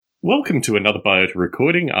Welcome to another Biota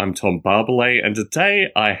recording. I'm Tom Barbalet, and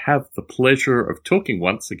today I have the pleasure of talking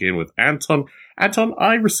once again with Anton. Anton,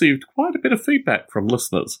 I received quite a bit of feedback from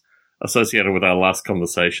listeners associated with our last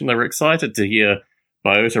conversation. They were excited to hear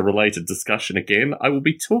Biota-related discussion again. I will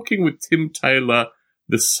be talking with Tim Taylor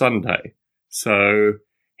this Sunday. So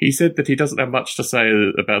he said that he doesn't have much to say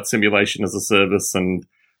about simulation as a service, and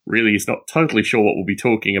really he's not totally sure what we'll be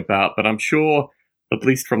talking about, but I'm sure, at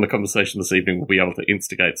least from the conversation this evening, we'll be able to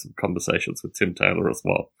instigate some conversations with Tim Taylor as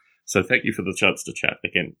well. So thank you for the chance to chat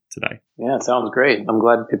again today. Yeah, it sounds great. I'm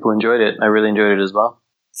glad people enjoyed it. I really enjoyed it as well.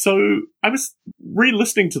 So I was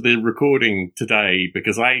re-listening to the recording today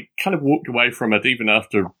because I kind of walked away from it even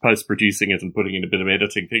after post-producing it and putting in a bit of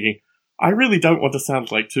editing, thinking, I really don't want to sound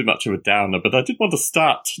like too much of a downer, but I did want to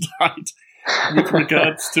start tonight with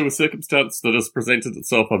regards to a circumstance that has presented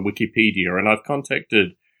itself on Wikipedia, and I've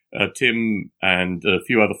contacted Tim and a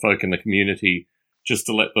few other folk in the community just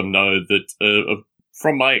to let them know that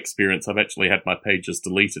from my experience, I've actually had my pages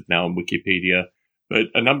deleted now on Wikipedia, but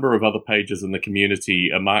a number of other pages in the community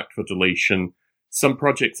are marked for deletion. Some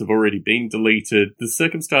projects have already been deleted. The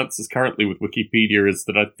circumstances currently with Wikipedia is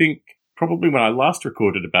that I think probably when I last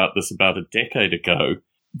recorded about this about a decade ago,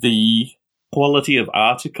 the quality of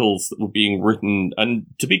articles that were being written, and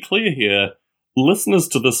to be clear here, listeners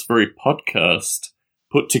to this very podcast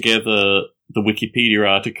put together the Wikipedia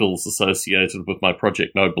articles associated with my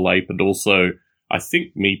project Noble Ape, and also, I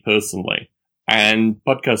think, me personally. And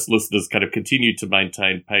podcast listeners kind of continued to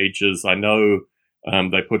maintain pages. I know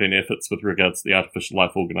they put in efforts with regards to the Artificial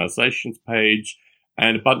Life Organizations page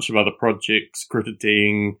and a bunch of other projects,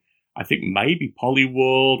 Critterding, I think maybe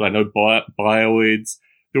Polyworld, I know Bioids.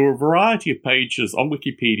 There were a variety of pages on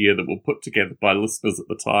Wikipedia that were put together by listeners at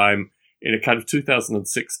the time in a kind of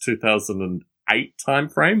 2006, 2008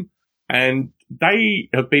 timeframe, and they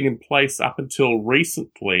have been in place up until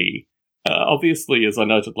recently. Obviously, as I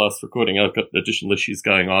noted last recording, I've got additional issues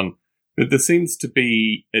going on, but there seems to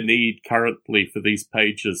be a need currently for these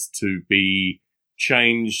pages to be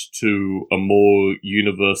changed to a more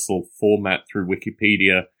universal format through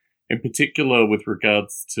Wikipedia, in particular with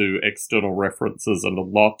regards to external references and a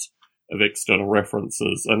lot of external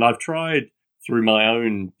references. And I've tried through my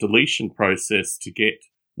own deletion process to get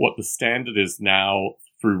what the standard is now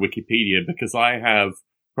through Wikipedia, because I have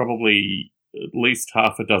probably at least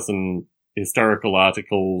half a dozen historical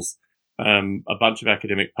articles, a bunch of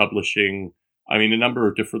academic publishing, a number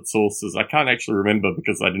of different sources. I can't actually remember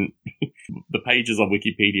because I didn't, the pages on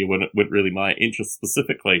Wikipedia weren't really my interest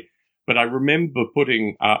specifically, but I remember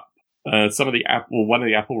putting up one of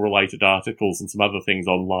the Apple related articles and some other things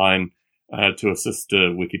online to assist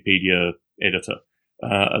a Wikipedia editor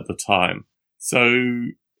at the time. So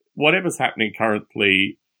whatever's happening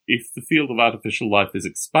currently, if the field of artificial life is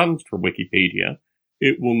expunged from Wikipedia,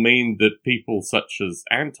 it will mean that people such as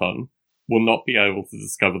Anton will not be able to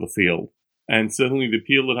discover the field. And certainly the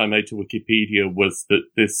appeal that I made to Wikipedia was that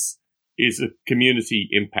this is a community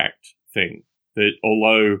impact thing, that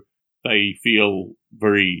although they feel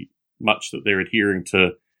very much that they're adhering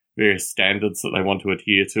to various standards that they want to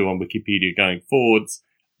adhere to on Wikipedia going forwards,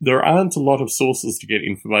 there aren't a lot of sources to get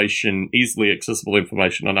information, easily accessible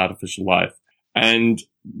information on artificial life. And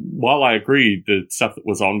while I agree the stuff that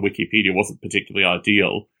was on Wikipedia wasn't particularly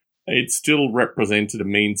ideal, it still represented a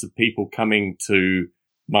means of people coming to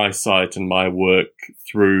my site and my work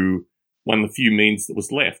through one of the few means that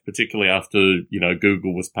was left, particularly after,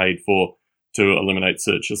 Google was paid for to eliminate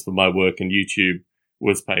searches for my work and YouTube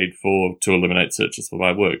was paid for to eliminate searches for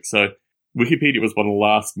my work. So Wikipedia was one of the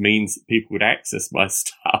last means that people would access my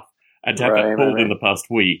stuff, and to have that pulled in the past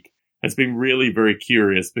week has been really very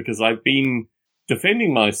curious, because I've been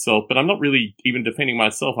defending myself, but I'm not really even defending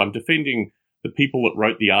myself. I'm defending the people that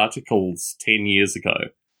wrote the articles 10 years ago.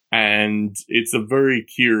 And it's a very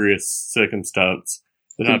curious circumstance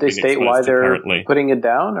that I've been exposed to currently. Did they state why they're putting it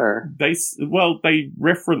down, or? They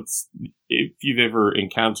reference, if you've ever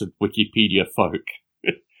encountered Wikipedia folk,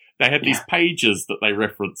 they had these pages that they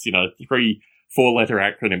reference, 3 4-letter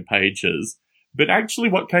acronym pages. But actually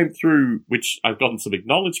what came through, which I've gotten some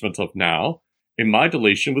acknowledgement of now in my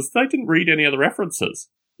deletion, was they didn't read any of the references.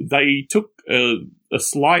 They took a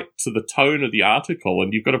slight to the tone of the article,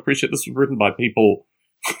 and you've got to appreciate this was written by people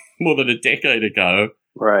more than a decade ago,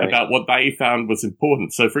 right, about what they found was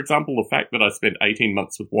important. So, for example, the fact that I spent 18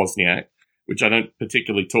 months with Wozniak, which I don't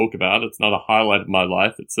particularly talk about, it's not a highlight of my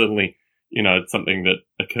life. It's certainly, it's something that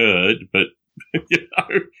occurred, but,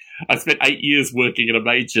 I spent 8 years working at a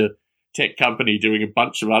major tech company doing a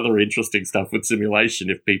bunch of other interesting stuff with simulation,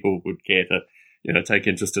 if people would care to, take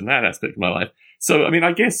interest in that aspect of my life. So,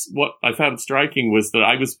 I guess what I found striking was that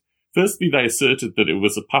I was Firstly, they asserted that it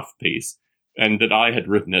was a puff piece and that I had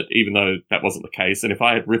written it, even though that wasn't the case. And if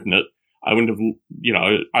I had written it, I wouldn't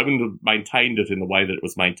have maintained it in the way that it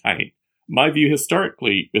was maintained. My view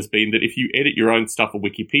historically has been that if you edit your own stuff on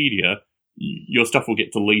Wikipedia, your stuff will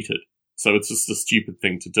get deleted. So it's just a stupid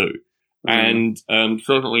thing to do. And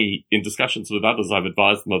certainly in discussions with others, I've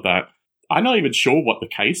advised them of that. I'm not even sure what the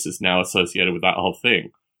case is now associated with that whole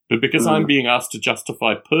thing. But because I'm being asked to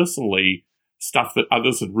justify personally stuff that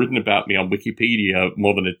others had written about me on Wikipedia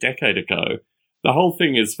more than a decade ago, the whole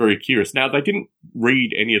thing is very curious. Now, they didn't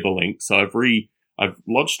read any of the links, so I've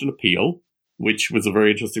lodged an appeal, which was a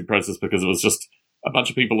very interesting process because it was just a bunch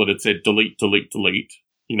of people that had said delete, delete, delete.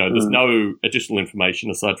 There's no additional information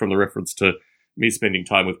aside from the reference to me spending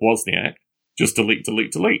time with Wozniak. Just delete,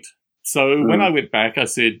 delete, delete. So when I went back, I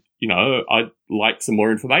said, I'd like some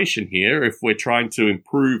more information here. If we're trying to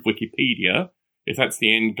improve Wikipedia, if that's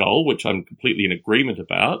the end goal, which I'm completely in agreement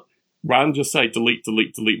about, rather than just say delete,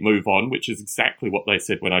 delete, delete, move on, which is exactly what they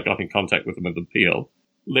said when I got in contact with them at the appeal.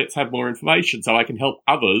 Let's have more information so I can help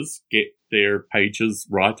others get their pages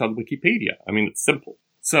right on Wikipedia. I mean, it's simple.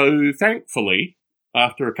 So thankfully,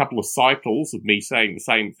 after a couple of cycles of me saying the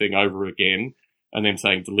same thing over again and then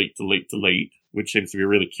saying delete, delete, delete, which seems to be a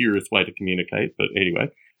really curious way to communicate, but anyway,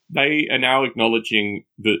 they are now acknowledging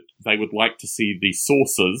that they would like to see the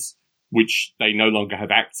sources, which they no longer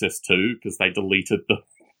have access to because they deleted the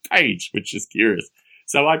page, which is curious.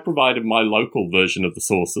 So I provided my local version of the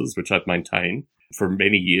sources, which I've maintained for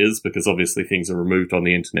many years because obviously things are removed on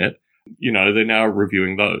the internet. They're now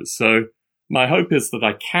reviewing those. So my hope is that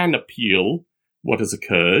I can appeal what has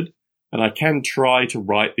occurred and I can try to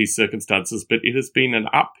right these circumstances, but it has been an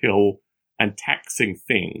uphill and taxing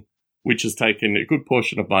thing, which has taken a good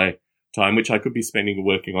portion of my time, which I could be spending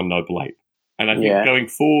working on Noble Ape. And I think going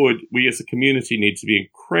forward, we as a community need to be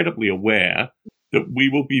incredibly aware that we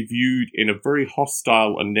will be viewed in a very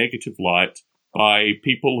hostile and negative light by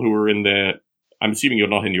people who are in their, I'm assuming you're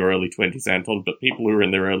not in your early 20s, Anton, but people who are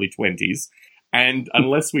in their early 20s. And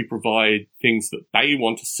unless we provide things that they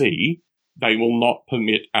want to see, they will not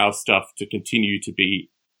permit our stuff to continue to be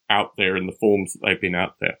out there in the forms that they've been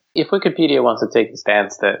out there. If Wikipedia wants to take the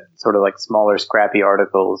stance that sort of like smaller, scrappy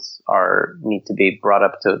articles need to be brought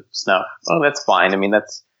up to snuff, well, that's fine. I mean,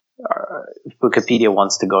 that's if Wikipedia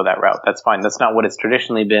wants to go that route, that's fine. That's not what it's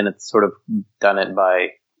traditionally been. It's sort of done it by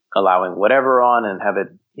allowing whatever on and have it,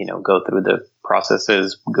 go through the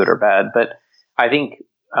processes, good or bad. But I think,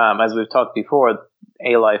 as we've talked before,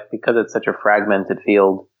 A-Life, because it's such a fragmented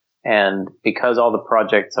field and because all the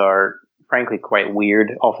projects are frankly quite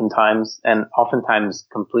weird oftentimes and oftentimes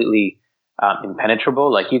completely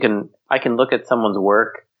impenetrable. Like I can look at someone's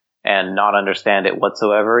work and not understand it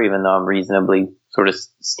whatsoever, even though I'm reasonably sort of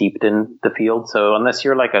steeped in the field. So unless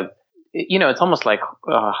you're like it's almost like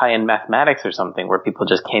high-end mathematics or something where people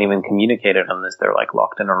just can't even communicate it unless they're like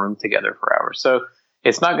locked in a room together for hours. So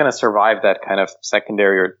it's not going to survive that kind of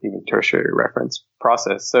secondary or even tertiary reference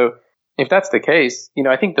process. So if that's the case,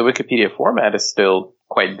 I think the Wikipedia format is still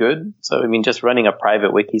quite good. So, I mean, just running a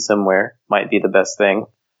private wiki somewhere might be the best thing.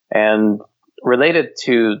 And related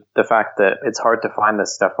to the fact that it's hard to find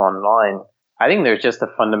this stuff online, I think there's just a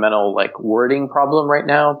fundamental wording problem right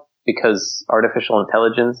now because artificial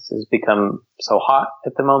intelligence has become so hot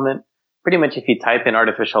at the moment. Pretty much if you type in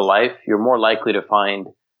artificial life, you're more likely to find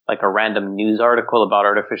a random news article about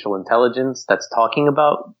artificial intelligence that's talking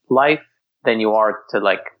about life than you are to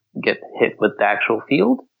get hit with the actual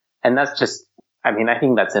field. And that's just, I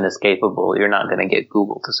think that's inescapable. You're not going to get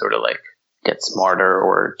Google to sort of get smarter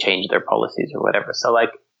or change their policies or whatever. So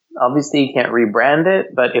obviously you can't rebrand it,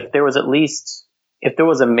 but if there was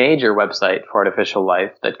a major website for artificial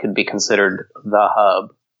life that could be considered the hub,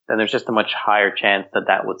 then there's just a much higher chance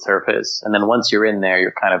that would surface. And then once you're in there,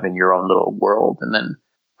 you're kind of in your own little world. And then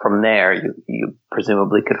from there, you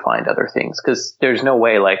presumably could find other things. Cause there's no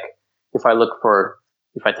way, if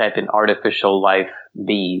I type in artificial life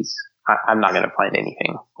bees, I'm not going to find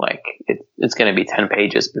anything. It's going to be 10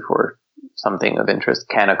 pages before something of interest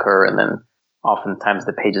can occur. And then oftentimes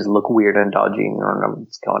the pages look weird and dodgy and you don't know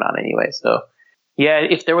what's going on anyway. So yeah,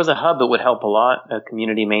 if there was a hub, it would help a lot. A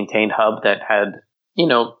community maintained hub that had,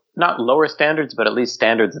 not lower standards, but at least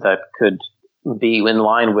standards that could be in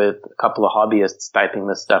line with a couple of hobbyists typing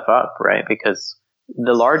this stuff up, right? Because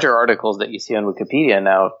the larger articles that you see on Wikipedia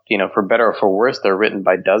now, for better or for worse, they're written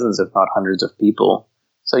by dozens, if not hundreds of people.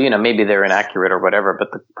 So, maybe they're inaccurate or whatever,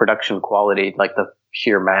 but the production quality, the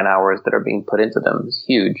sheer man hours that are being put into them is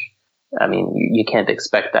huge. I mean, you can't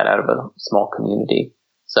expect that out of a small community.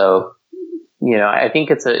 So, I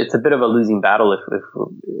think it's a bit of a losing battle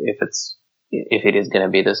if it is going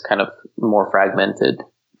to be this kind of more fragmented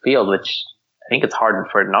field, which I think it's hard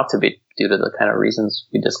for it not to be due to the kind of reasons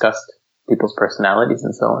we discussed, people's personalities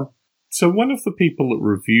and so on. So one of the people that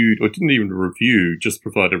reviewed, or didn't even review, just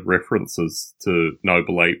provided references to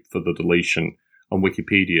Noble Ape for the deletion on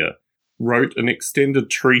Wikipedia, wrote an extended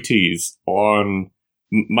treatise on,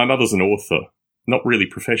 my mother's an author, not really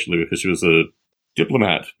professionally because she was a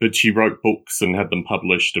diplomat, but she wrote books and had them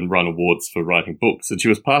published and run awards for writing books. And she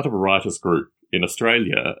was part of a writers group in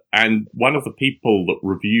Australia. And one of the people that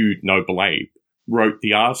reviewed Noble Ape wrote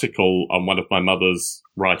the article on one of my mother's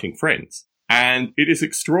writing friends. And it is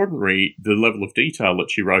extraordinary, the level of detail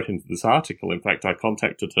that she wrote into this article. In fact, I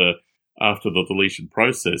contacted her after the deletion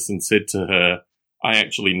process and said to her, I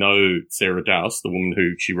actually know Sarah Dowse, the woman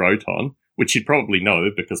who she wrote on, which she'd probably know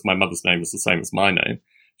because my mother's name is the same as my name.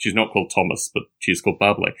 She's not called Thomas, but she's called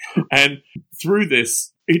Bubbly. And through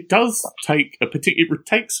this, it does take it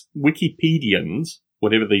takes Wikipedians,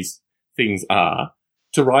 whatever these things are,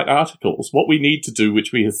 to write articles. What we need to do,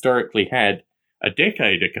 which we historically had a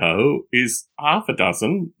decade ago, is half a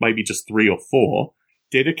dozen, maybe just 3 or 4,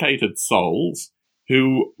 dedicated souls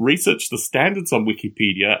who research the standards on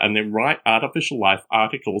Wikipedia and then write artificial life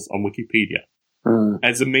articles on Wikipedia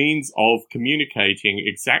as a means of communicating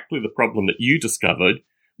exactly the problem that you discovered,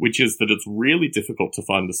 which is that it's really difficult to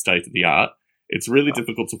find the state of the art. It's really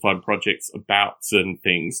difficult to find projects about certain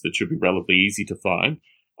things that should be relatively easy to find.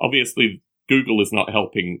 Obviously, Google is not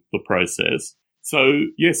helping the process. So,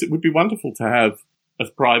 yes, it would be wonderful to have a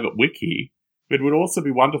private wiki, but it would also be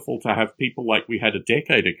wonderful to have people like we had a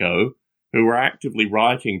decade ago who were actively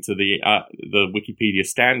writing to the Wikipedia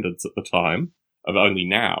standards at the time, of only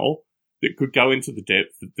now, that could go into the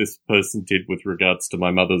depth that this person did with regards to my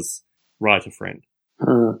mother's writer friend.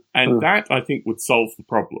 And that, I think, would solve the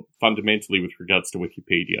problem fundamentally with regards to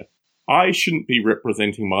Wikipedia. I shouldn't be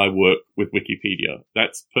representing my work with Wikipedia.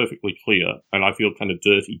 That's perfectly clear, and I feel kind of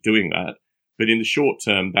dirty doing that. But in the short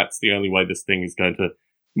term, that's the only way this thing is going to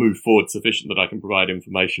move forward sufficient that I can provide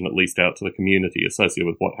information at least out to the community associated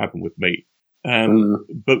with what happened with me.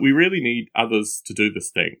 But we really need others to do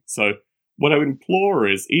this thing. So what I would implore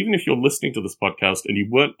is, even if you're listening to this podcast and you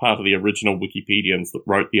weren't part of the original Wikipedians that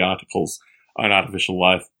wrote the articles on artificial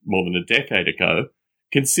life more than a decade ago,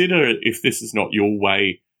 consider if this is not your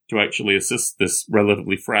way to actually assist this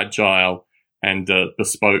relatively fragile and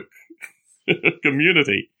bespoke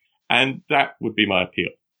community. And that would be my appeal.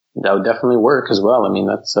 That would definitely work as well. I mean,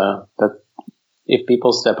 that if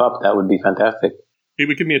people step up, that would be fantastic. It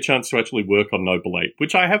would give me a chance to actually work on Noble Ape,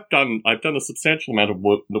 which I have done. I've done a substantial amount of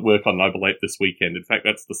work on Noble Ape this weekend. In fact,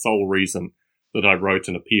 that's the sole reason that I wrote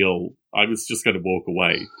an appeal. I was just going to walk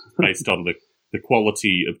away based on the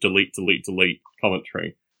quality of delete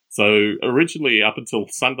commentary. So originally, up until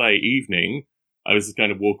Sunday evening, I was going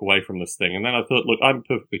to walk away from this thing. And then I thought, look, I'm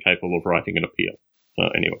perfectly capable of writing an appeal. So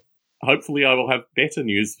anyway, hopefully I will have better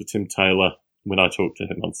news for Tim Taylor when I talk to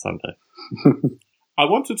him on Sunday. I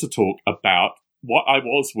wanted to talk about what I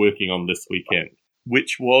was working on this weekend,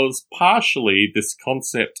 which was partially this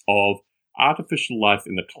concept of artificial life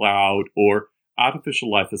in the cloud or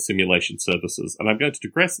artificial life as simulation services. And I'm going to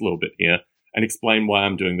digress a little bit here and explain why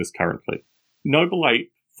I'm doing this currently. Noble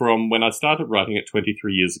Ape, from when I started writing it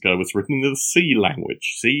 23 years ago, was written in the C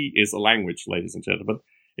language. C is a language, ladies and gentlemen.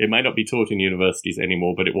 It may not be taught in universities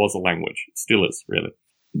anymore, but it was a language. It still is, really.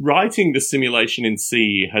 Writing the simulation in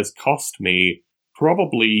C has cost me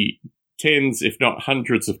probably tens, if not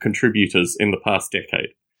hundreds, of contributors in the past decade.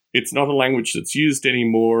 It's not a language that's used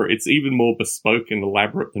anymore. It's even more bespoke and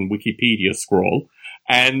elaborate than Wikipedia scroll.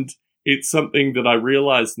 And it's something that I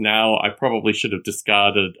realize now I probably should have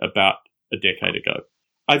discarded about a decade ago.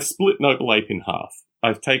 I've split Noble Ape in half.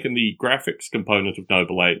 I've taken the graphics component of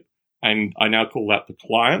Noble Ape, and I now call that the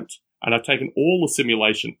client. And I've taken all the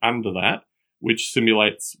simulation under that, which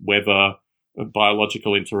simulates weather,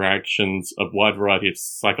 biological interactions, a wide variety of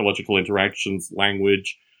psychological interactions,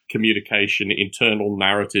 language, communication, internal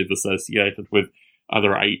narrative associated with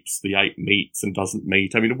other apes the ape meets and doesn't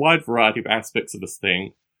meet. I mean, a wide variety of aspects of this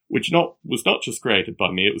thing, which was not just created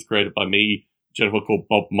by me. It was created by me, a gentleman called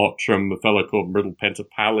Bob Mottram, a fellow called Mridul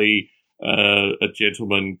Pentapalli, a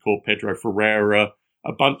gentleman called Pedro Ferreira,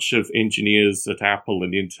 a bunch of engineers at Apple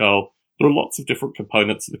and Intel. There are lots of different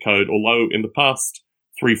components of the code, although in the past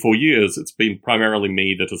 3-4 years, it's been primarily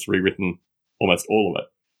me that has rewritten almost all of it.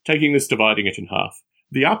 Taking this, dividing it in half.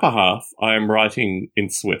 The upper half, I am writing in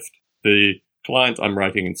Swift. The client, I'm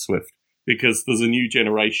writing in Swift, because there's a new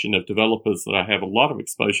generation of developers that I have a lot of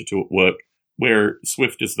exposure to at work where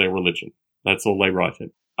Swift is their religion. That's all they write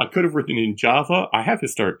in. I could have written in Java. I have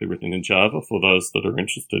historically written in Java for those that are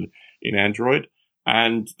interested in Android,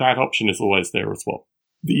 and that option is always there as well.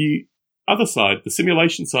 The other side, the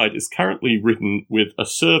simulation side, is currently written with a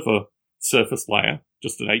server surface layer,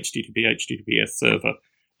 just an HTTPS server,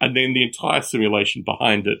 and then the entire simulation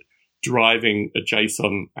behind it driving a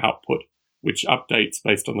JSON output, which updates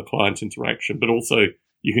based on the client interaction, but also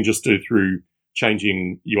you can just do through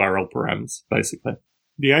changing URL params, basically.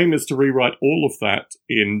 The aim is to rewrite all of that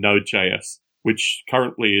in Node.js, which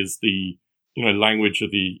currently is the language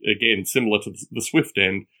of the, again, similar to the Swift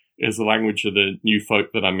end, is the language of the new folk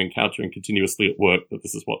that I'm encountering continuously at work, that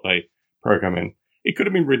this is what they program in. It could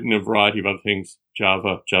have been written in a variety of other things,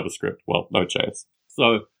 Java, JavaScript, well, Node.js.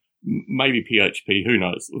 So maybe PHP, who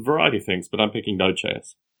knows, a variety of things, but I'm picking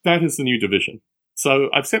Node.js. That is the new division. So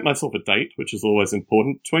I've set myself a date, which is always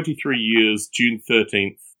important, 23 years, June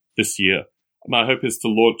 13th this year. My hope is to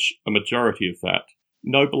launch a majority of that.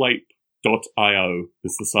 Nobleape.io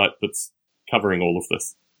is the site that's covering all of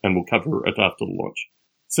this, and we'll cover it after the launch.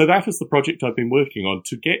 So that is the project I've been working on,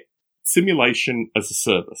 to get simulation as a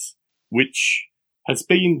service, which has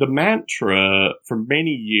been the mantra for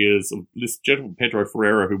many years. This gentleman, Pedro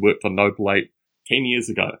Ferreira, who worked on Nobleape 10 years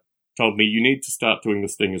ago, told me, you need to start doing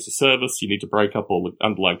this thing as a service. You need to break up all the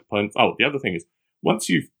underlying components. Oh, the other thing is, once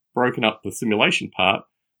you've broken up the simulation part,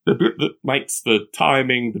 the bit that makes the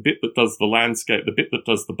timing, the bit that does the landscape, the bit that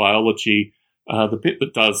does the biology, the bit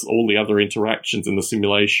that does all the other interactions in the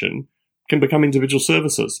simulation can become individual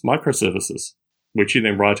services, microservices, which you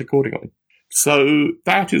then write accordingly. So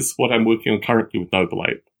that is what I'm working on currently with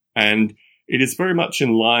Nobleape. And it is very much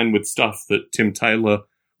in line with stuff that Tim Taylor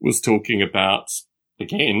was talking about,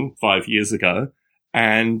 again, 5 years ago.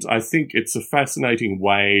 And I think it's a fascinating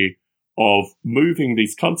way of moving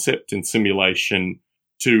these concepts in simulation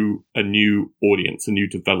to a new audience, a new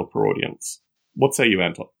developer audience. What say you,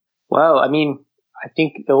 Anton? Well, I mean, I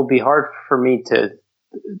think it will be hard for me to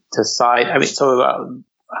side. I mean, so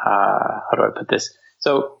how do I put this?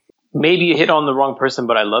 So maybe you hit on the wrong person,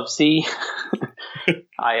 but I love C.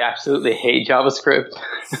 I absolutely hate JavaScript.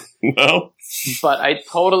 No, but I'm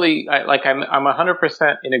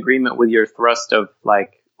 100% in agreement with your thrust of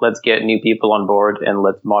like, let's get new people on board and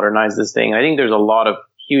let's modernize this thing. I think there's a lot of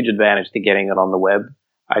huge advantage to getting it on the web.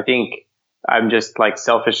 I think I'm just like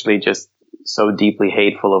selfishly just so deeply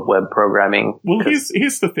hateful of web programming. Well,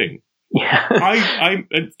 here's the thing. Yeah. I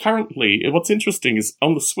currently, what's interesting is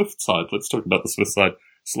on the Swift side, let's talk about the Swift side,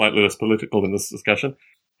 slightly less political in this discussion.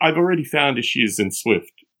 I've already found issues in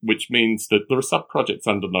Swift, which means that there are sub-projects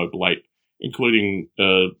under Nobleape, including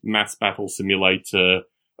a mass battle simulator,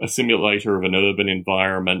 a simulator of an urban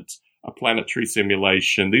environment, a planetary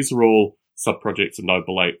simulation. These are all sub-projects of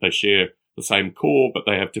Nobleape. They share the same core, but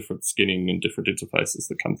they have different skinning and different interfaces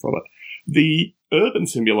that come from it. The urban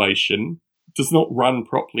simulation does not run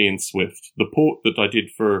properly in Swift. The port that I did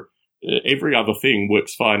for every other thing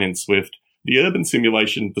works fine in Swift. The urban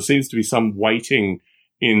simulation, there seems to be some weighting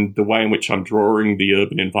in the way in which I'm drawing the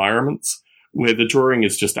urban environments, where the drawing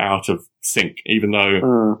is just out of sync, even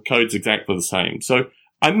though code's exactly the same. So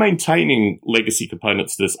I'm maintaining legacy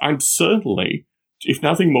components to this. I'm certainly, if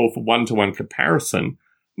nothing more for one-to-one comparison,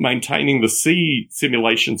 maintaining the C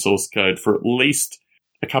simulation source code for at least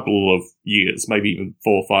a couple of years, maybe even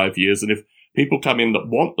 4 or 5 years. And if people come in that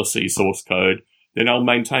want the C source code, then I'll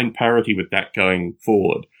maintain parity with that going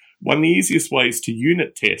forward. One of the easiest ways to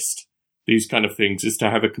unit test these kind of things is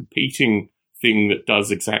to have a competing thing that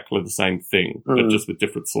does exactly the same thing, but just with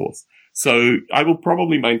different source. So I will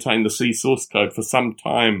probably maintain the C source code for some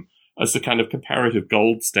time as the kind of comparative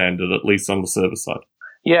gold standard, at least on the server side.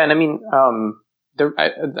 Yeah, and I mean,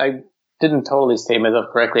 I didn't totally state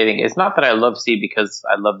myself correctly. I think it's not that I love C because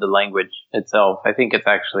I love the language itself. I think it's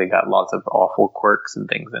actually got lots of awful quirks and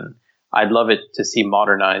things, and I'd love it to see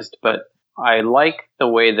modernized, but I like the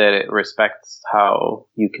way that it respects how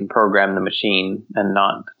you can program the machine and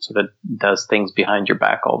not sort of does things behind your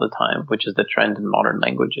back all the time, which is the trend in modern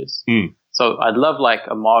languages. So I'd love like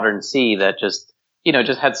a modern C that just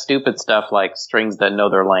had stupid stuff like strings that know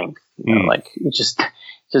their length, like just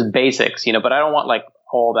basics, but I don't want like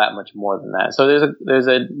all that much more than that. So there's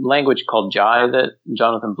a language called Jai that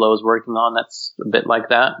Jonathan Blow is working on that's a bit like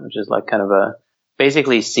that, which is like kind of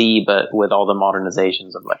basically C, but with all the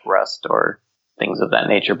modernizations of like Rust or things of that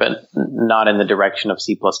nature, but not in the direction of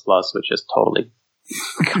C++, which is totally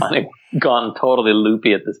kind of gone totally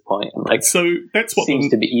loopy at this point. And like, so that's what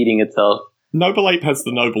seems to be eating itself. Nobleape has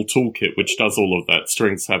the Noble Toolkit, which does all of that.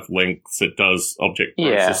 Strings have lengths. It does object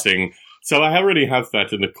processing. Yeah. So I already have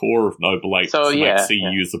that in the core of Nobleape to make C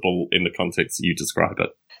usable in the context that you describe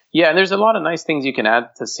it. Yeah, and there's a lot of nice things you can add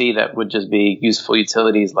to C that would just be useful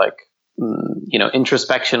utilities like,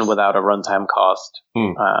 introspection without a runtime cost.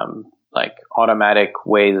 like automatic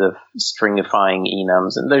ways of stringifying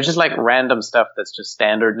enums, and there's just like random stuff that's just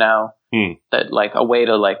standard now. That like a way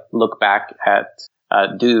to like look back at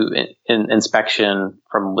do inspection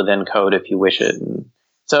from within code if you wish it. And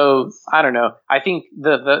so I don't know. I think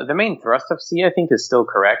the main thrust of C, I think, is still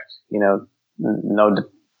correct. No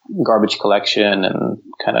garbage collection and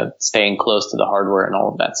kind of staying close to the hardware and all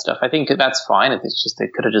of that stuff. I think that's fine. It's just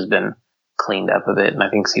it could have just been cleaned up a bit, and I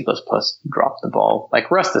think C++ dropped the ball.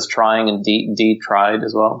 Like Rust is trying, and D tried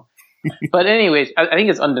as well. But anyways, I think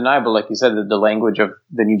it's undeniable, like you said, that the language of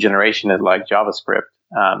the new generation is like JavaScript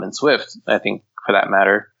and Swift, I think, for that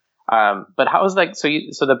matter. But how is like so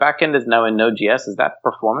the backend is now in Node.js? Is that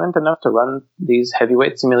performant enough to run these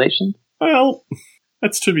heavyweight simulations? Well,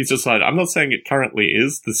 that's to be decided. I'm not saying it currently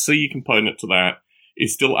is. The C component to that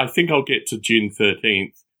is still, I think I'll get to June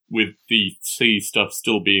 13th with the C stuff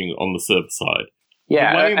still being on the server side.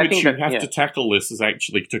 Yeah, the way in which you have to tackle this is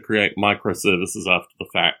actually to create microservices after the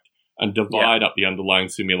fact and divide up the underlying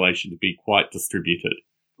simulation to be quite distributed.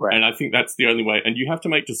 Right. And I think that's the only way. And you have to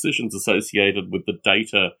make decisions associated with the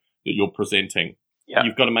data that you're presenting. Yeah.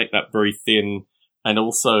 You've got to make that very thin and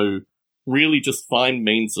also really just find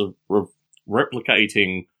means of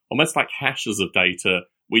replicating almost like hashes of data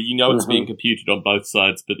where it's being computed on both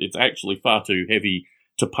sides, but it's actually far too heavy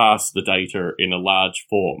to pass the data in a large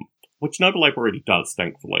form, which Noble Ape already does,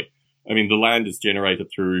 thankfully. I mean, the land is generated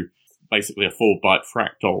through basically a 4-byte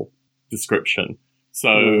fractal description.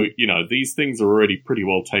 So, these things are already pretty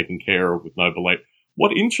well taken care of with Noble Ape.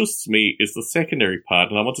 What interests me is the secondary part,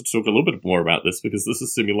 and I wanted to talk a little bit more about this because this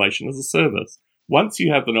is simulation as a service. Once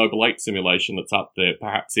you have the Noble Ape simulation that's up there,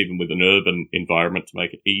 perhaps even with an urban environment to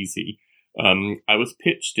make it easy, I was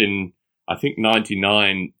pitched in, I think,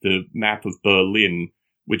 99, the map of Berlin,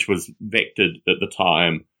 which was vectored at the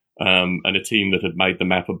time, and a team that had made the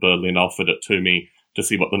map of Berlin offered it to me to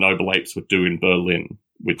see what the Noble Apes would do in Berlin,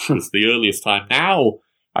 which was the earliest time. Now,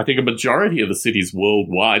 I think a majority of the cities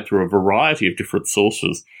worldwide, through a variety of different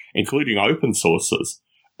sources, including open sources,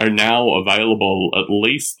 are now available, at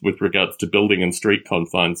least with regards to building and street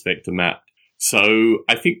confines vector map. So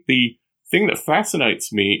I think the thing that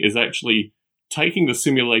fascinates me is actually taking the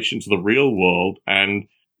simulation to the real world and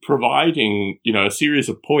providing, a series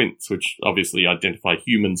of points, which obviously identify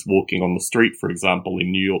humans walking on the street, for example,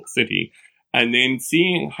 in New York City, and then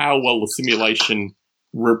seeing how well the simulation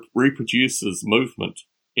reproduces movement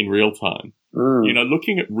in real time.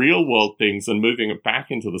 Looking at real world things and moving it back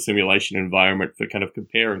into the simulation environment for kind of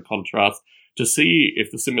compare and contrast to see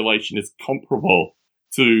if the simulation is comparable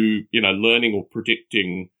to, learning or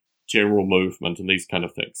predicting general movement and these kind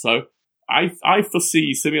of things. So I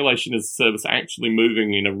foresee simulation as a service actually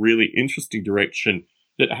moving in a really interesting direction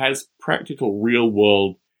that has practical real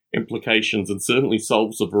world implications and certainly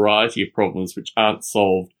solves a variety of problems which aren't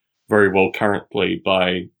solved very well currently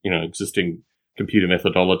by, existing computer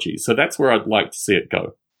methodologies. So that's where I'd like to see it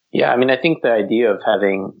go. Yeah, I mean, I think the idea of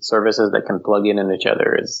having services that can plug in each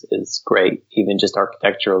other is great, even just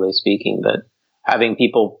architecturally speaking, that having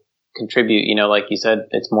people contribute, like you said,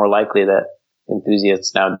 it's more likely that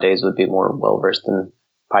enthusiasts nowadays would be more well-versed in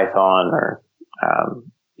Python or,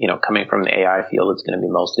 coming from the AI field, it's going to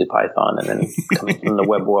be mostly Python. And then coming from the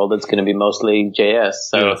web world, it's going to be mostly JS.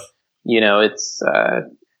 So, yes.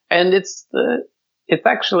 It's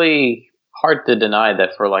actually hard to deny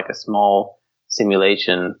that for like a small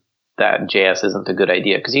simulation that JS isn't a good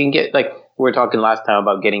idea. Because you can get, like, we were talking last time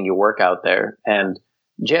about getting your work out there, and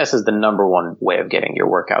JS is the number one way of getting your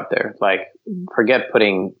work out there. Like, forget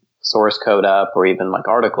putting source code up or even like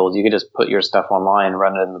articles. You can just put your stuff online,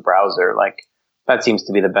 run it in the browser. Like, that seems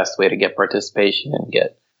to be the best way to get participation and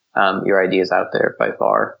get your ideas out there by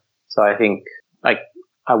far. So I think, like,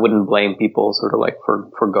 I wouldn't blame people sort of like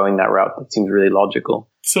for going that route. That seems really logical.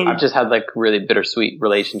 So I've just had like really bittersweet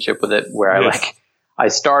relationship with it where I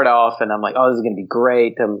start off and I'm like, oh, this is going to be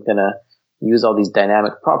great. I'm going to use all these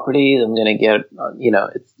dynamic properties. I'm going to get,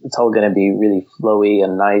 it's all going to be really flowy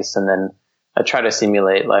and nice. And then I try to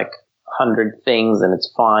simulate like 100 things and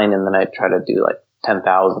it's fine. And then I try to do like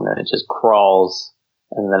 10,000 and it just crawls.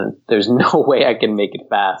 And then there's no way I can make it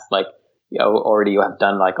fast. Like, already you have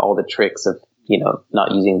done like all the tricks of,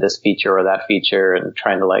 not using this feature or that feature and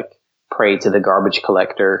trying to like pray to the garbage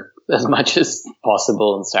collector as much as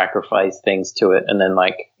possible and sacrifice things to it. And then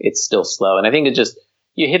like, it's still slow. And I think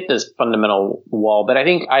you hit this fundamental wall, but I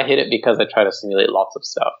think I hit it because I try to simulate lots of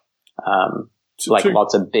stuff.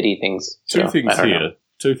 Lots of bitty things. Two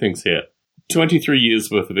things here. 23 years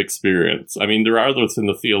worth of experience. I mean, there are others in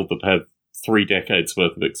the field that have 3 decades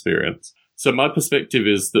worth of experience. So my perspective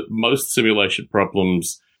is that most simulation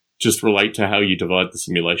problems just relate to how you divide the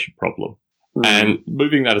simulation problem. And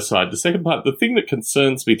moving that aside, the second part, the thing that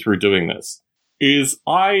concerns me through doing this is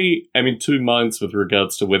I am in two minds with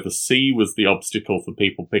regards to whether C was the obstacle for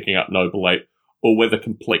people picking up Noble Ape or whether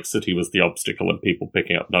complexity was the obstacle in people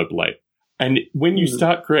picking up Noble Ape. And when you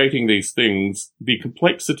start creating these things, the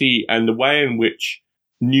complexity and the way in which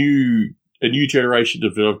a new generation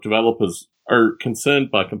of developers are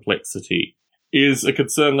concerned by complexity is a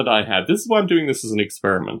concern that I have. This is why I'm doing this as an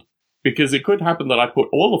experiment. Because it could happen that I put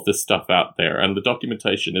all of this stuff out there and the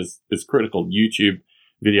documentation is critical. YouTube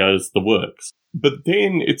videos, the works. But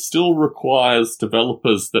then it still requires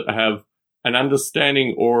developers that have an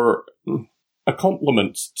understanding or a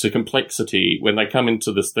complement to complexity when they come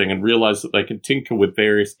into this thing and realize that they can tinker with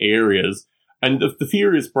various areas. And the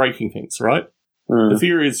fear is breaking things, right? The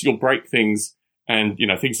fear is you'll break things and,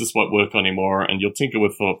 things just won't work anymore and you'll tinker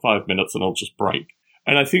with for 5 minutes and it'll just break.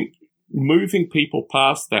 And I think moving people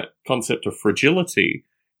past that concept of fragility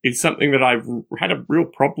is something that I've had a real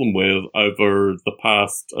problem with over the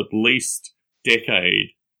past at least decade.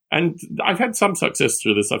 And I've had some success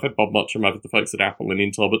through this. I've had Bob Mottram, I've had the folks at Apple and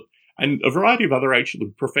Intel, and a variety of other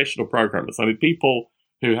actually professional programmers. I mean, people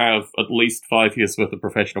who have at least 5 years worth of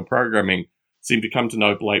professional programming seem to come to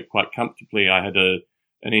Noble Ape quite comfortably. I had an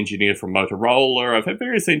engineer from Motorola. I've had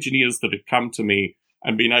various engineers that have come to me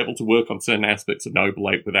and been able to work on certain aspects of Noble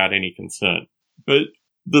Ape without any concern. But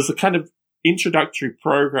there's a kind of introductory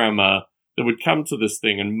programmer that would come to this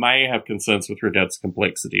thing and may have concerns with regards to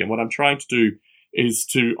complexity. And what I'm trying to do is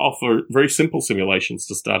to offer very simple simulations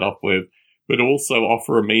to start off with, but also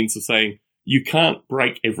offer a means of saying, you can't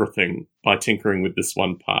break everything by tinkering with this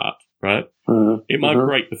one part, right? It might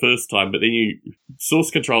break the first time, but then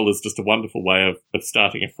source control is just a wonderful way of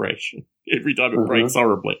starting afresh. Every time it breaks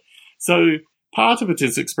horribly. So part of it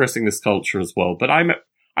is expressing this culture as well, but I'm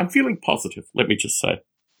feeling positive, let me just say.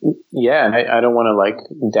 Yeah, I don't want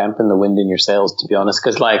to dampen the wind in your sails, to be honest,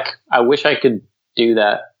 because I wish I could do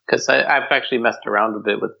that, because I've actually messed around a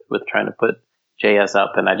bit with trying to put JS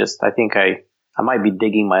up, and I think I might be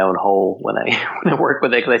digging my own hole when I work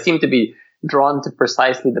with it, because I seem to be drawn to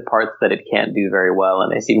precisely the parts that it can't do very well,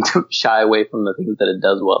 and I seem to shy away from the things that it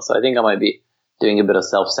does well. So I think I might be doing a bit of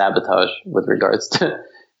self-sabotage with regards to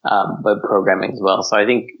web programming as well. So I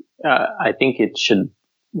think it should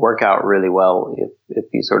work out really well if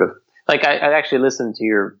you sort of I actually listened to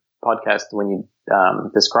your podcast when you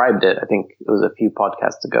described it. I think it was a few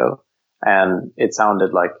podcasts ago, and it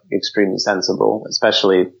sounded like extremely sensible,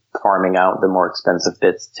 especially farming out the more expensive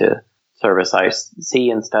bits to service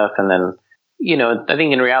IC and stuff. And then, I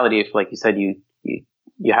think in reality, if like you said, you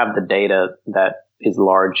have the data that is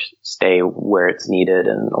large, stay where it's needed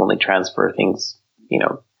and only transfer things,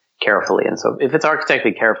 carefully. And so if it's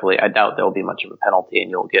architected carefully, I doubt there'll be much of a penalty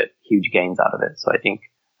and you'll get huge gains out of it. So I think,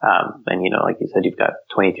 and like you said, you've got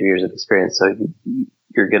 23 years of experience, so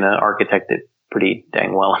you're going to architect it pretty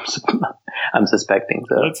dang well, I'm suspecting.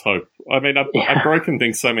 So let's hope. I mean, I've broken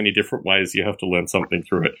things so many different ways, you have to learn something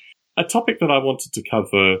through it. A topic that I wanted to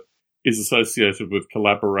cover is associated with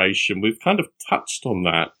collaboration. We've kind of touched on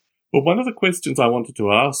that. But one of the questions I wanted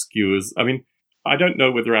to ask you is, I don't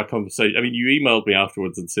know whether our conversation, you emailed me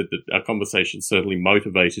afterwards and said that our conversation certainly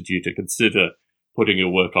motivated you to consider putting your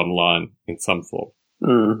work online in some form,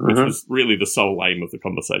 which was really the sole aim of the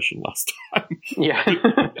conversation last time. Yeah.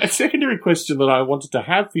 A secondary question that I wanted to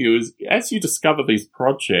have for you is, as you discover these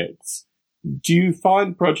projects, do you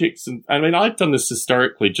find projects, and I've done this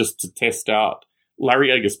historically just to test out.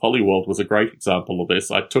 Larry Eger's Polyworld was a great example of this.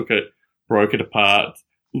 I took it, broke it apart,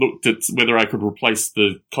 looked at whether I could replace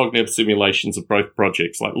the cognitive simulations of both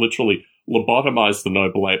projects, like literally lobotomize the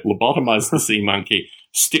Noble Ape, lobotomize the Sea Monkey,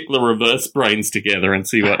 stick the reverse brains together and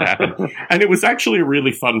see what happened. And it was actually a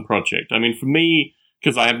really fun project. For me,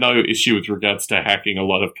 because I have no issue with regards to hacking a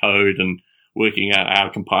lot of code and working out how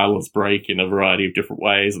compilers break in a variety of different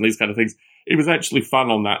ways and these kind of things, it was actually fun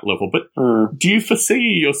on that level. But do you foresee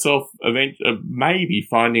yourself maybe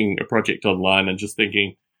finding a project online and just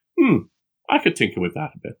thinking, I could tinker with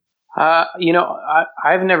that a bit?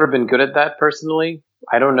 I've never been good at that personally.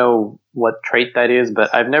 I don't know what trait that is,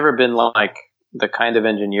 but I've never been like the kind of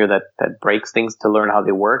engineer that breaks things to learn how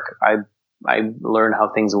they work. I learn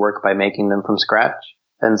how things work by making them from scratch.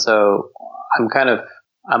 And so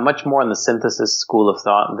I'm much more on the synthesis school of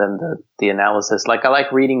thought than the analysis. I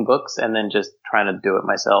like reading books and then just trying to do it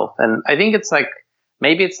myself. And I think it's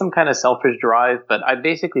maybe it's some kind of selfish drive, but I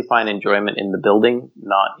basically find enjoyment in the building,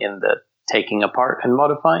 not in the taking apart and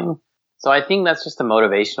modifying. So I think that's just a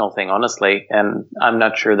motivational thing, honestly. And I'm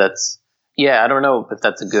not sure I don't know if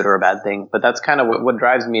that's a good or a bad thing, but that's kind of what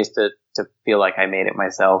drives me, is to to feel like I made it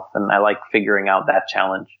myself, and I like figuring out that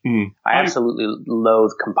challenge. I absolutely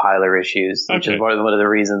loathe compiler issues, which is one of the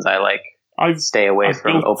reasons I stay away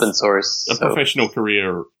from open source. A professional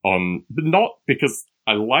career on, but not because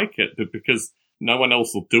I like it, but because no one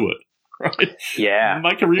else will do it. Right? Yeah.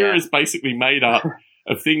 My career is basically made up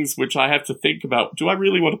of things which I have to think about. Do I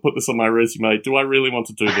really want to put this on my resume? Do I really want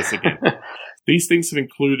to do this again? These things have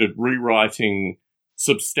included rewriting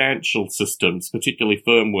substantial systems, particularly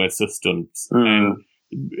firmware systems. And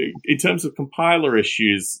in terms of compiler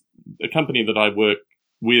issues, a company that I work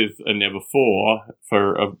with and never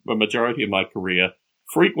for a majority of my career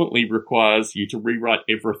frequently requires you to rewrite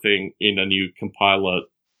everything in a new compiler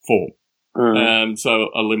form. So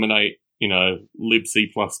eliminate,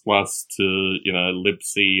 libc++ to,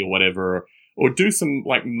 libc or whatever, or do some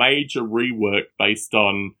major rework based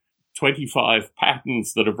on 25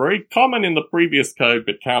 patterns that are very common in the previous code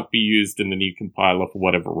but can't be used in the new compiler for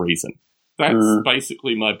whatever reason. That's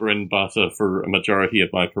basically my bread and butter for a majority of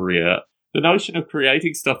my career. The notion of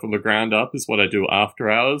creating stuff from the ground up is what I do after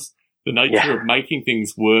hours. The nature of making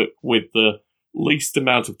things work with the least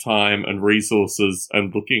amount of time and resources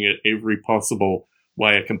and looking at every possible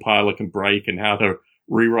way a compiler can break and how to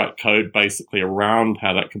rewrite code basically around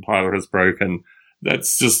how that compiler has broken.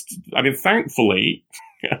 That's just, thankfully,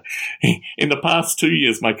 in the past 2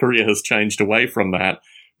 years, my career has changed away from that,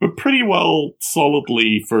 but pretty well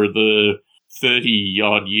solidly for the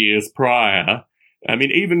 30-odd years prior.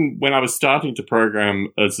 Even when I was starting to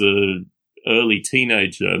program as a early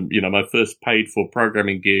teenager, my first paid-for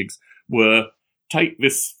programming gigs were take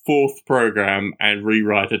this fourth program and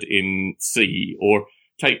rewrite it in C, or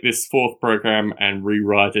take this fourth program and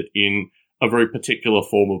rewrite it in a very particular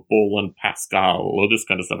form of Ball and Pascal, or this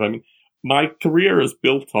kind of stuff. My career is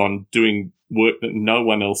built on doing work that no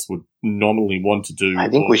one else would normally want to do. I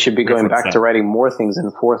think we should be going back to writing more things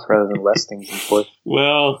in fourth rather than less things in fourth.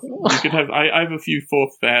 Well, you could have. I have a few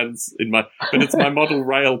fourth fans but it's my Model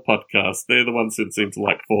Rail podcast. They're the ones that seem to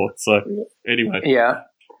like fourth. So anyway,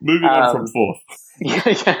 moving on from fourth.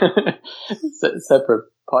 Separate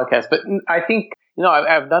podcast, but I think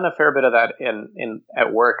I've done a fair bit of that in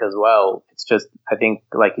at work as well. It's just, I think,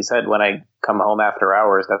 like you said, when I come home after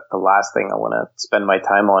hours, that's the last thing I want to spend my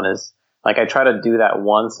time on. Is I try to do that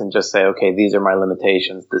once and just say, okay, these are my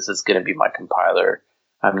limitations. This is going to be my compiler.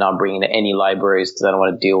 I'm not bringing any libraries because I don't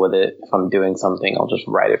want to deal with it. If I'm doing something, I'll just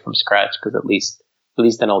write it from scratch, because at least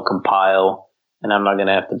then it'll compile, and I'm not going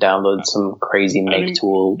to have to download some crazy make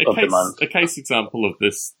tool of the month. A case example of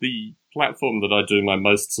this, the platform that I do my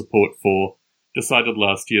most support for decided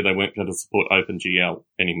last year they weren't going to support OpenGL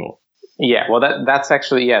anymore. Yeah, well, that's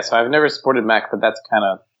actually, so I've never supported Mac, but that's kind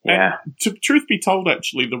of, And truth be told,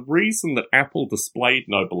 actually, the reason that Apple displayed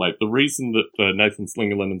Noble Ape, the reason that Nathan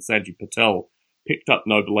Slingerland and Sanjay Patel picked up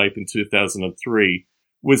Noble Ape in 2003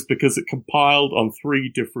 was because it compiled on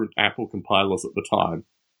 3 different Apple compilers at the time.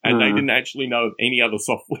 And they didn't actually know of any other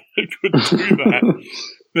software that could do that.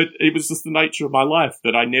 But it was just the nature of my life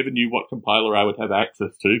that I never knew what compiler I would have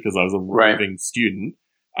access to because I was a roving student.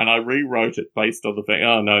 And I rewrote it based on the fact,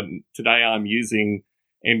 today I'm using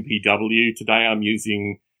MPW, today I'm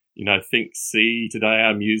using, ThinkC, today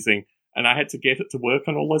I'm using, and I had to get it to work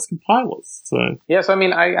on all those compilers. So yes,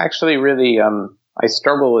 I actually really, I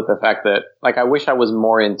struggle with the fact that, I wish I was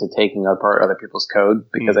more into taking apart other people's code,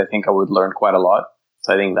 because I think I would learn quite a lot.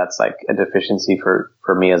 So I think that's a deficiency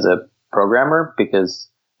for me as a programmer, because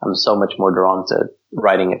I'm so much more drawn to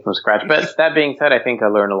writing it from scratch. But that being said, I think I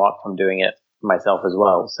learned a lot from doing it myself as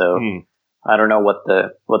well. So I don't know what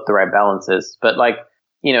the right balance is. But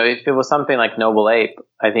if it was something like Noble Ape,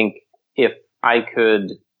 I think if I could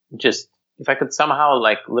somehow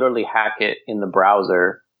literally hack it in the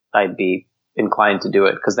browser, I'd be inclined to do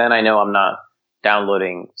it, because then I know I'm not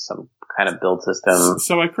downloading some kind of build system.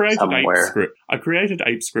 So I created somewhere. ApeScript. I created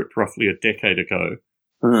ApeScript roughly a decade ago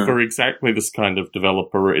for exactly this kind of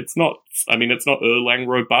developer. It's not Erlang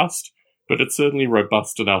robust, but it's certainly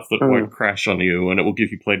robust enough that it won't crash on you, and it will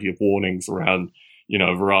give you plenty of warnings around,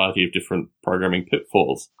 a variety of different programming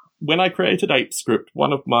pitfalls. When I created ApeScript,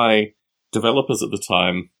 one of my developers at the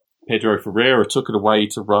time, Pedro Ferreira, took it away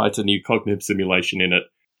to write a new cognitive simulation in it.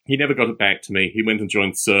 He never got it back to me. He went and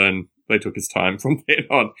joined CERN. They took his time from then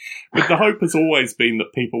on. But the hope has always been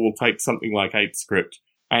that people will take something like ApeScript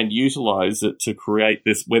and utilize it to create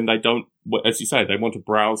this when they don't, as you say, they want a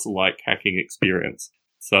browser-like hacking experience.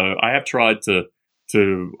 So I have tried to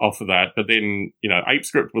offer that, but then,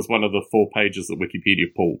 ApeScript was one of the 4 pages that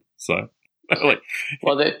Wikipedia pulled. So,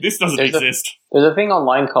 this doesn't exist. There's a thing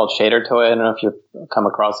online called Shader Toy. I don't know if you've come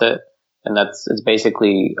across it. And it's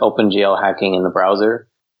basically OpenGL hacking in the browser.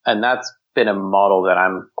 And that's been a model that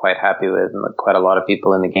I'm quite happy with, and quite a lot of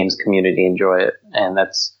people in the games community enjoy it. And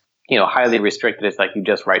that's, highly restricted. It's like you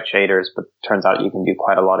just write shaders, but turns out you can do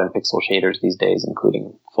quite a lot in pixel shaders these days,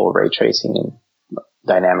 including full ray tracing and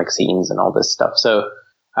dynamic scenes and all this stuff. So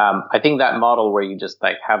I think that model where you just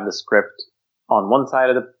like have the script on one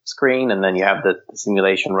side of the screen and then you have the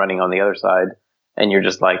simulation running on the other side, and you're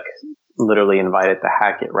just like literally invited to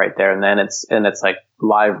hack it right there, and then it's like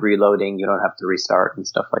live reloading. You don't have to restart and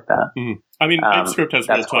stuff like that. Mm. I mean, ApeScript has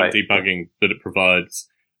real-time debugging that it provides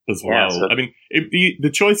as well. Yeah, so, I mean, the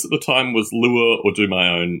choice at the time was Lua or do my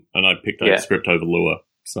own, and I picked ApeScript over Lua.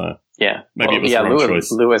 So maybe it was the wrong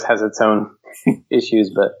choice. Lua has its own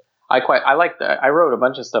issues, but I like that. I wrote a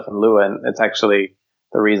bunch of stuff in Lua, and it's actually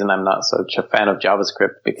the reason I'm not such a fan of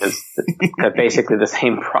JavaScript, because they're basically the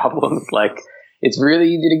same problems. Like, it's really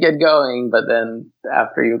easy to get going, but then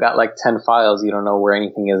after you've got like 10 files, you don't know where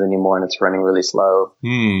anything is anymore, and it's running really slow.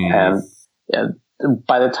 And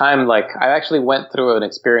by the time, like, I actually went through an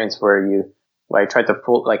experience where I tried to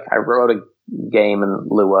I wrote a game in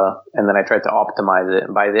Lua, and then I tried to optimize it.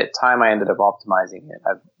 And by the time I ended up optimizing it,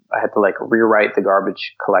 I had to like rewrite the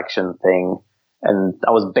garbage collection thing. And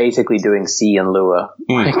I was basically doing C in Lua,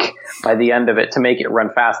 like by the end of it, to make it run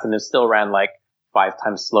fast, and it still ran like 5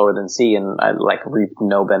 times slower than C, and I like reaped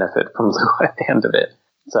no benefit from Lua at the end of it.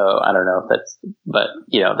 So I don't know if but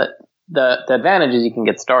the advantage is you can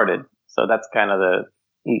get started. So that's kind of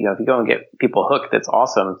if you go and get people hooked, it's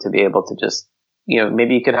awesome to be able to just,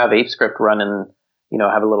 maybe you could have ApeScript run and,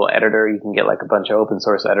 have a little editor. You can get like a bunch of open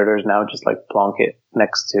source editors now, just like plonk it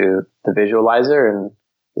next to the visualizer. And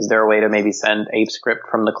is there a way to maybe send ApeScript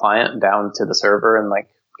from the client down to the server and like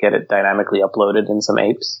get it dynamically uploaded in some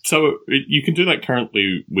apes? So you can do that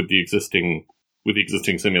currently with the existing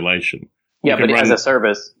simulation. Yeah, but as a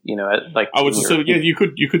service, you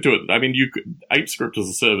could do it. I mean, ApeScript as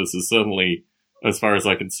a service is certainly, as far as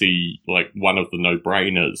I can see, like one of the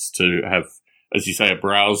no-brainers to have, as you say, a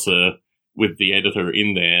browser with the editor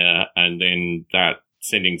in there, and then that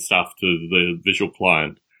sending stuff to the visual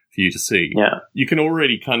client for you to see. Yeah. You can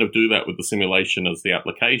already kind of do that with the simulation as the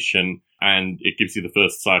application, and it gives you the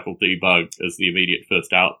first cycle debug as the immediate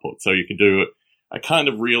first output. So you can do a kind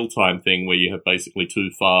of real-time thing where you have basically 2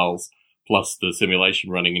 files plus the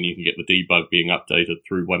simulation running, and you can get the debug being updated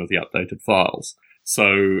through one of the updated files.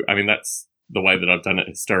 So, I mean, that's the way that I've done it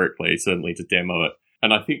historically, certainly to demo it.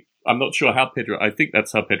 And I'm not sure how I think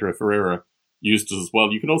that's how Pedro Ferreira used it as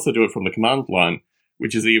well. You can also do it from the command line,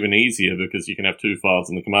 which is even easier because you can have 2 files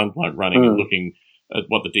in the command line running and looking at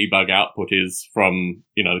what the debug output is from,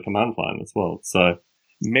 the command line as well. So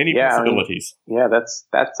many possibilities.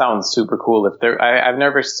 That sounds super cool. I've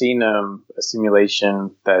never seen a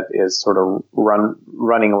simulation that is sort of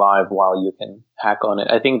running live while you can hack on it.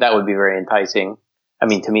 I think that would be very enticing. I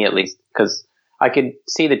mean, to me at least, because I could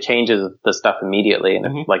see the changes of the stuff immediately. And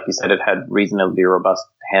if, like you said, it had reasonably robust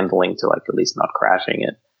handling to like at least not crashing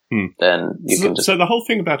it, then you can just... So the whole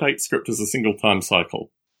thing about ApeScript is a single time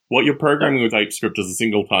cycle. What you're programming with ApeScript is a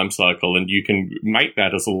single time cycle, and you can make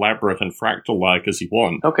that as elaborate and fractal-like as you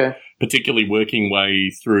want. Okay. Particularly working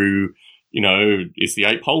way through, is the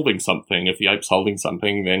ape holding something? If the ape's holding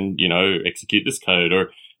something, then, execute this code. Or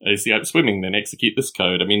is the ape swimming? Then execute this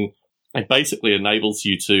code. I mean, it basically enables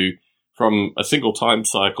you to, from a single time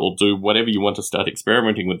cycle, do whatever you want to start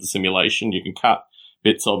experimenting with the simulation. You can cut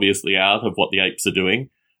bits, obviously, out of what the apes are doing,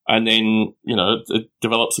 and then, it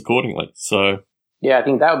develops accordingly. So... Yeah, I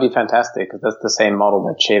think that would be fantastic, because that's the same model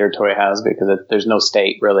that ShaderToy has, because there's no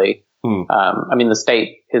state, really. I mean, the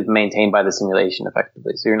state is maintained by the simulation,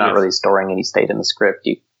 effectively, so you're not really storing any state in the script.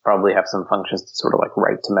 You probably have some functions to sort of like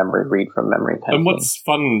write to memory, read from memory. And what's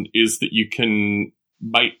fun is that you can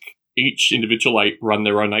make each individual ape run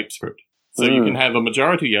their own ape script. So you can have a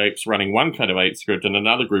majority of apes running one kind of ape script and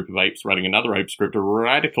another group of apes running another ape script, a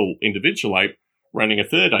radical individual ape running a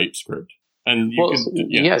third ape script. And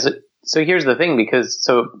So here's the thing, because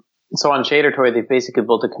so on ShaderToy, they've basically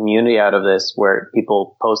built a community out of this where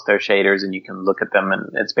people post their shaders and you can look at them, and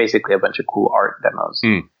it's basically a bunch of cool art demos.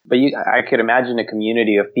 But I could imagine a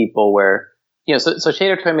community of people where, so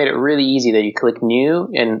ShaderToy made it really easy that you click new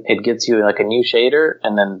and it gets you like a new shader,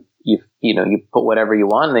 and then you put whatever you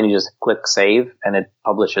want, and then you just click save and it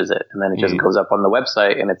publishes it, and then it just goes up on the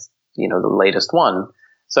website, and it's, the latest one.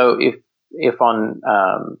 So if on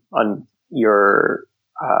your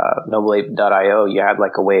nobleape.io, you had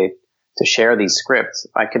like a way to share these scripts,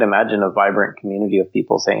 I could imagine a vibrant community of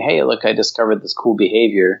people saying, hey, look, I discovered this cool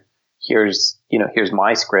behavior. Here's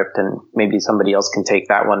my script, and maybe somebody else can take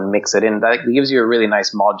that one and mix it in. That gives you a really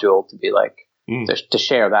nice module to be like, to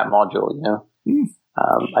share that module,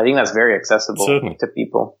 I think that's very accessible to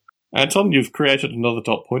people. Anton, you've created another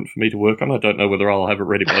dot point for me to work on. I don't know whether I'll have it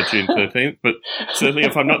ready by June 13th, but certainly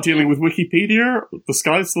if I'm not dealing with Wikipedia, the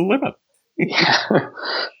sky's the limit.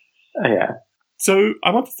 Yeah. So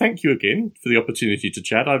I want to thank you again for the opportunity to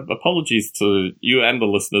chat. Apologies to you and the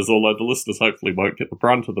listeners, although the listeners hopefully won't get the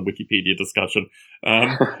brunt of the Wikipedia discussion.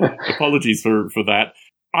 Apologies for that.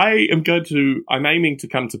 I'm aiming to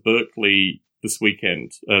come to Berkeley this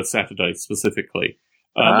weekend, Saturday specifically.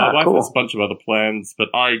 My wife has a bunch of other plans, but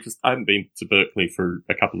I haven't been to Berkeley for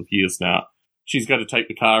a couple of years now. She's going to take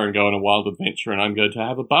the car and go on a wild adventure, and I'm going to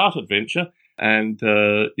have a BART adventure and,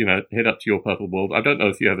 head up to your part of the world. I don't know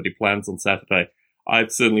if you have any plans on Saturday.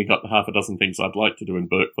 I've certainly got half a dozen things I'd like to do in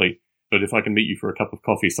Berkeley, but if I can meet you for a cup of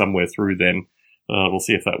coffee somewhere through then, we'll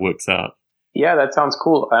see if that works out. Yeah, that sounds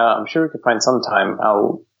cool. I'm sure we could find some time.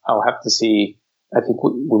 I'll have to see. I think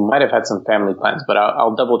we might have had some family plans, but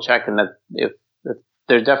I'll double check, and that if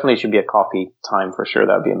there definitely should be a coffee time for sure.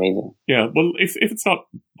 That would be amazing. Yeah, well, if it's not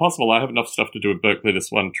possible, I have enough stuff to do in Berkeley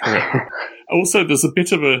this one trip. Also, there's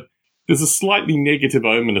a slightly negative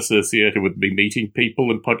omen associated with me meeting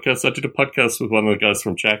people in podcasts. I did a podcast with one of the guys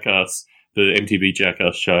from Jackass, the MTV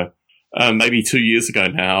Jackass show, maybe 2 years ago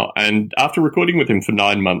now. And after recording with him for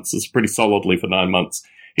 9 months, it's pretty solidly for 9 months,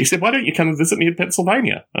 he said, "Why don't you come and visit me in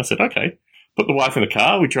Pennsylvania?" I said, "Okay." Put the wife in the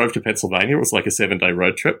car. We drove to Pennsylvania. It was like a 7-day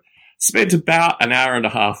road trip. Spent about an hour and a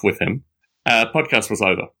half with him. Podcast was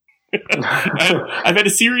over. I've had a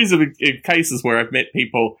series of cases where I've met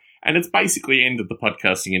people, and it's basically ended the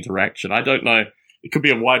podcasting interaction. I don't know. It could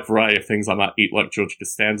be a wide variety of things. I might eat like George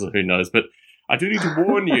Costanza, who knows. But I do need to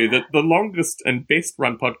warn you that the longest and best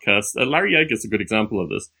run podcast, Larry Yeager's a good example of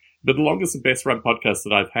this, but the longest and best run podcasts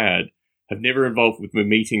that I've had have never involved with me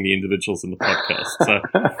meeting the individuals in the podcast.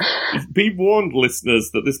 So be warned, listeners,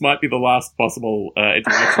 that this might be the last possible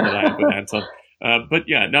interaction that I have with Anton. But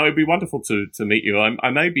yeah, no, it'd be wonderful to meet you.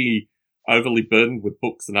 I may be overly burdened with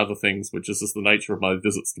books and other things, which is just the nature of my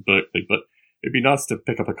visits to Berkeley, but it'd be nice to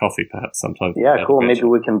pick up a coffee perhaps sometime. Yeah, cool. Maybe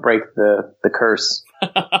we can break the curse.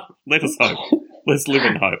 Let us hope. Let's live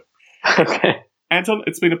in hope. Okay. Anton,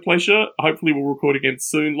 it's been a pleasure. Hopefully we'll record again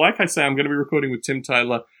soon. Like I say, I'm going to be recording with Tim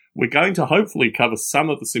Taylor. We're going to hopefully cover some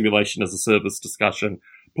of the simulation as a service discussion,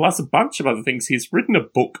 plus a bunch of other things. He's written a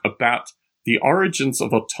book about the origins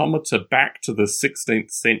of automata back to the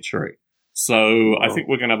 16th century. So I think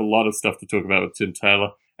we're going to have a lot of stuff to talk about with Tim Taylor.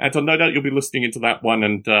 Anton, no doubt you'll be listening into that one,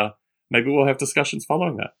 and maybe we'll have discussions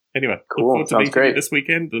following that. Anyway, cool. Look forward to meeting you this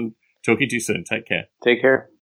weekend and talking to you soon. Take care. Take care.